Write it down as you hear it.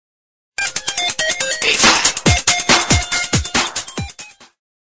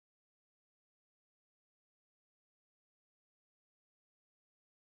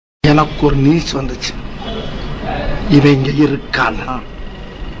எனக்கு ஒரு நியூஸ் வந்துச்சு. இவன் இங்க இருக்கானா?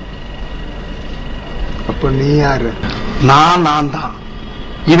 அப்ப நீ யாரு? நான் தான்.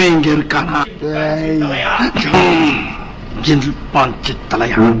 இவன் இங்க இருக்கானா? பாஞ்சி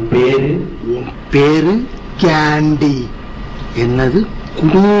தலையா. உன் பேரு கேண்டி. என்னது?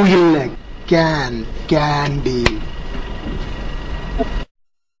 குடு இல்ல, candy.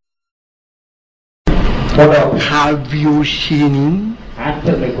 Have you seen him?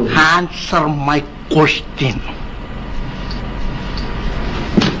 Answer my question.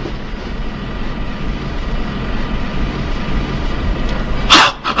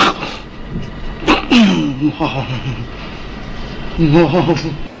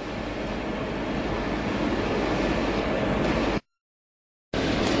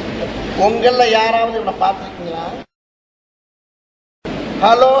 உங்கள யாராவது இவனை பார்த்திருக்கீங்களா?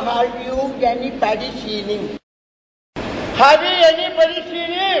 Hello, have you anybody seen him? Have you anybody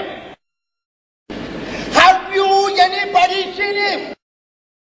seen him? Have you anybody seen him?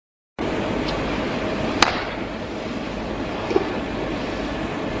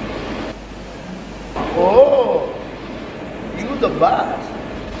 Oh, you the boss.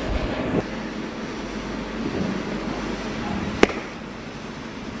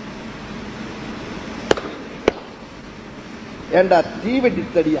 ஏண்டா தீவெட்டி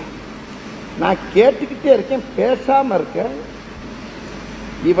தடியா, நான் கேட்டுக்கிட்டே இருக்கேன், பேசாம இருக்க.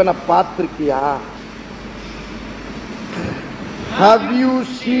 இவனை பார்த்திருக்கியா? Have you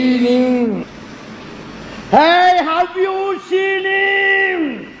seen him? Hey, have you seen him?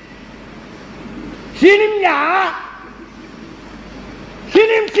 Seen him ya? Seen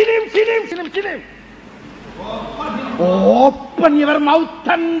him. Open your mouth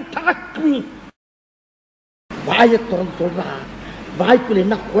and talk me. வாயை திறந்து சொல்றா. வாய்க்குள்ள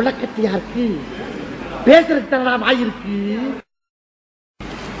என்ன குளக்கட்டியா இருக்கு? பேசுறதுக்கு தானடா வாய் இருக்கு.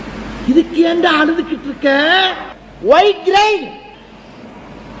 இதுக்கு ஏன்டா அழுதுகிட்டு இருக்க? White grain.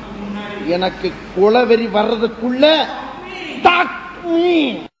 எனக்கு குளவெறி வர்றதுக்குள்ள talk me.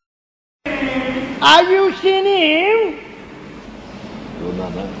 Have you seen him?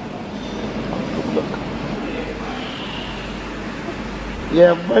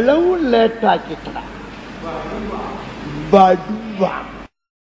 எவ்வளவு late ஆக்கிட்டா. Vadivelu.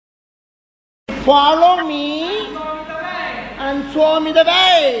 Follow me and show me the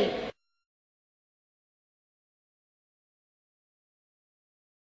way.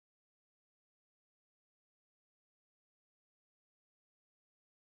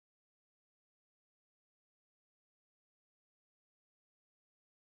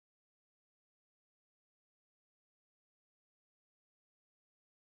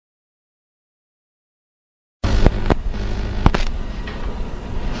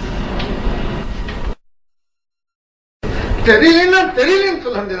 தெரியலன்னு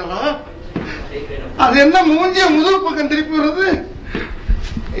சொல்ல முடியாதா? அது என்ன மூஞ்சிய முதல் பக்கம் திருப்பி வருது?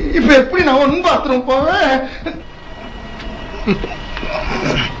 இப்ப எப்படி நான் ஒன் பாத்ரூம் போவேன்?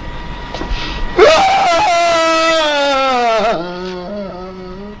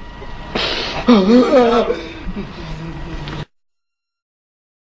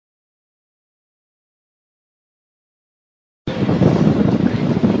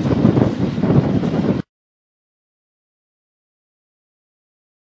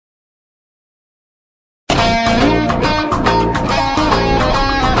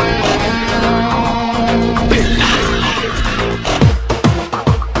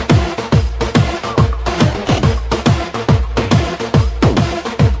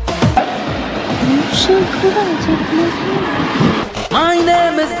 My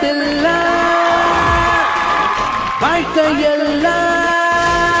name is Billa. வாழ்க்கையெல்லாம்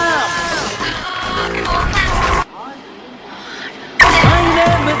My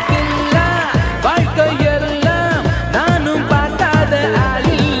name is Billa. வாழ்க்கையெல்லாம் நானும் பார்க்காத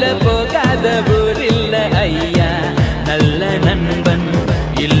ஆளில்ல, போகாத ஊரில்ல ஐயா. நல்ல நண்பன்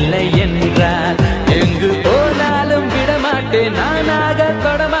இல்லை என்றால் எங்கு போனாலும் விடமாட்டேன், நானாக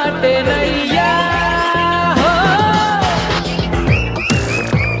தொடமாட்டேன் ஐயா.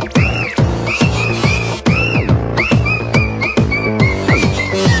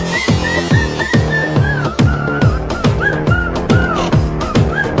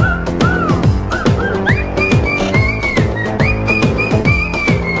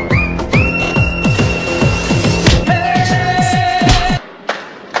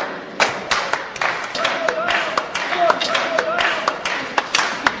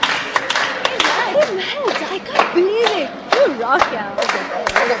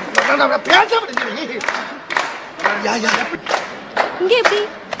 இங்க எப்படி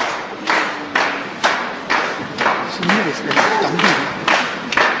சின்ன வயசுல தம்பி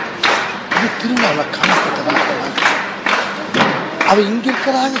திரும்ப காணப்பட்டதா அவ இங்க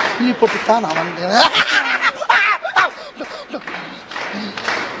இருக்கிறாங்க கேள்விப்பட்டுத்தான் நான் வந்தேன்.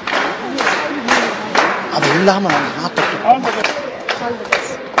 அது இல்லாம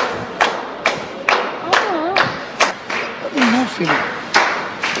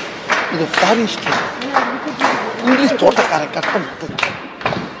இது ஃபாரின் ஸ்டேட் இங்கிலீஷ் தோட்டக்காரன் கட் பண்ணிட்டு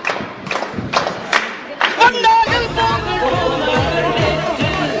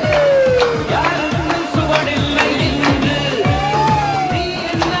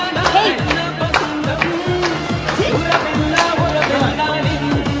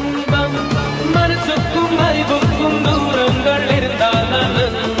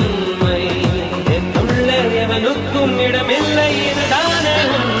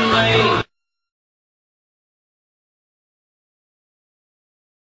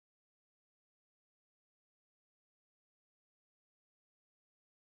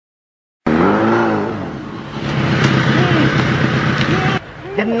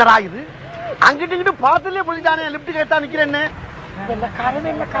என்னடா இது அங்கிட்டு இங்கிட்டு பாத்துலயே போயிட்டானே லிப்ட் கேட்டா நிக்கிறேன்னு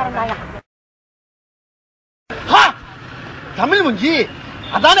தமிழ் முஞ்சி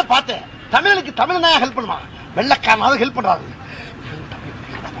அதானே பார்த்தேன். தமிழுக்கு தமிழ் தான் ஹெல்ப் பண்ணுவான், வெள்ளக்காரனாவது ஹெல்ப் பண்றாரு.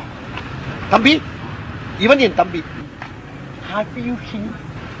 தம்பி இவன் என் தம்பி.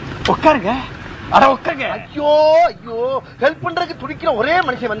 உட்காருங்க. அட உட்காருங்க. ஐயோ ஐயோ ஹெல்ப் பண்றதுக்கு துடிக்கிற ஒரே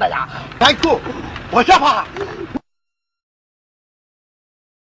மனுஷன் வந்தாயா? தேங்க்யூ.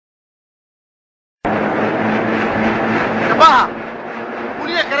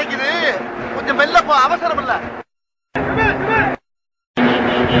 புளிய கிடைக்குது, கொஞ்சம் மெல்ல போ, அவசரம் இல்ல.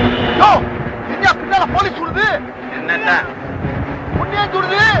 பின்னால போலீஸ் சுடுது. என்னடா புண்ணிய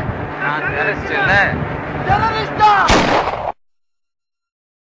சுடுது. நான் டெரரிஸ்ட் இல்ல. டெரரிஸ்டா?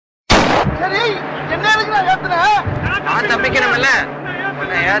 சரி என்ன இருக்கு நான் ஏத்துறேன். நான் தப்பிக்கணும்ல.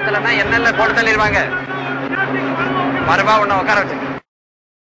 உன்னை ஏத்தலன்னா என்னெல்ல போட்டு தள்ளிடுவாங்க. மறுபா உன்னை உட்கார வச்சு.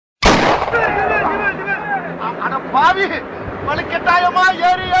 அட பாவி, வலுக்கட்டாயமா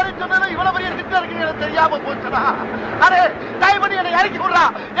ஏறி ஏறி சொன்னது இவ்வளவு பெரிய திட்டம் இருக்கு எனக்கு தெரியாம போச்சுடா. அரே டைம் பண்ணி என்னை இறக்கி விடுறா,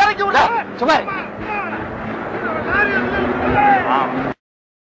 இறக்கி விட. சும்மா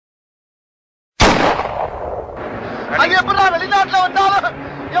அது எப்படா வெளிநாட்டுல வந்தாலும்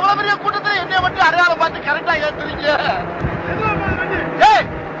எவ்வளவு பெரிய கூட்டத்தை என்னை மட்டும் அடையாளம் பார்த்து கரெக்டா ஏத்துறீங்க? ஏய்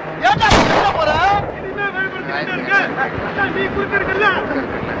ஏன்டா போற?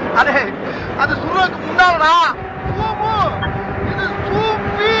 அதே அது சுருவுக்கு முன்னாலடா. சூமு இது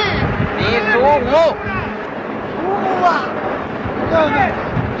சூப்பி. நீ சூமு. சூமுவா?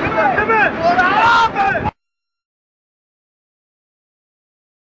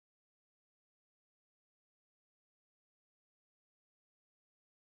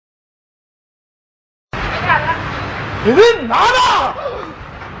 இது நானா?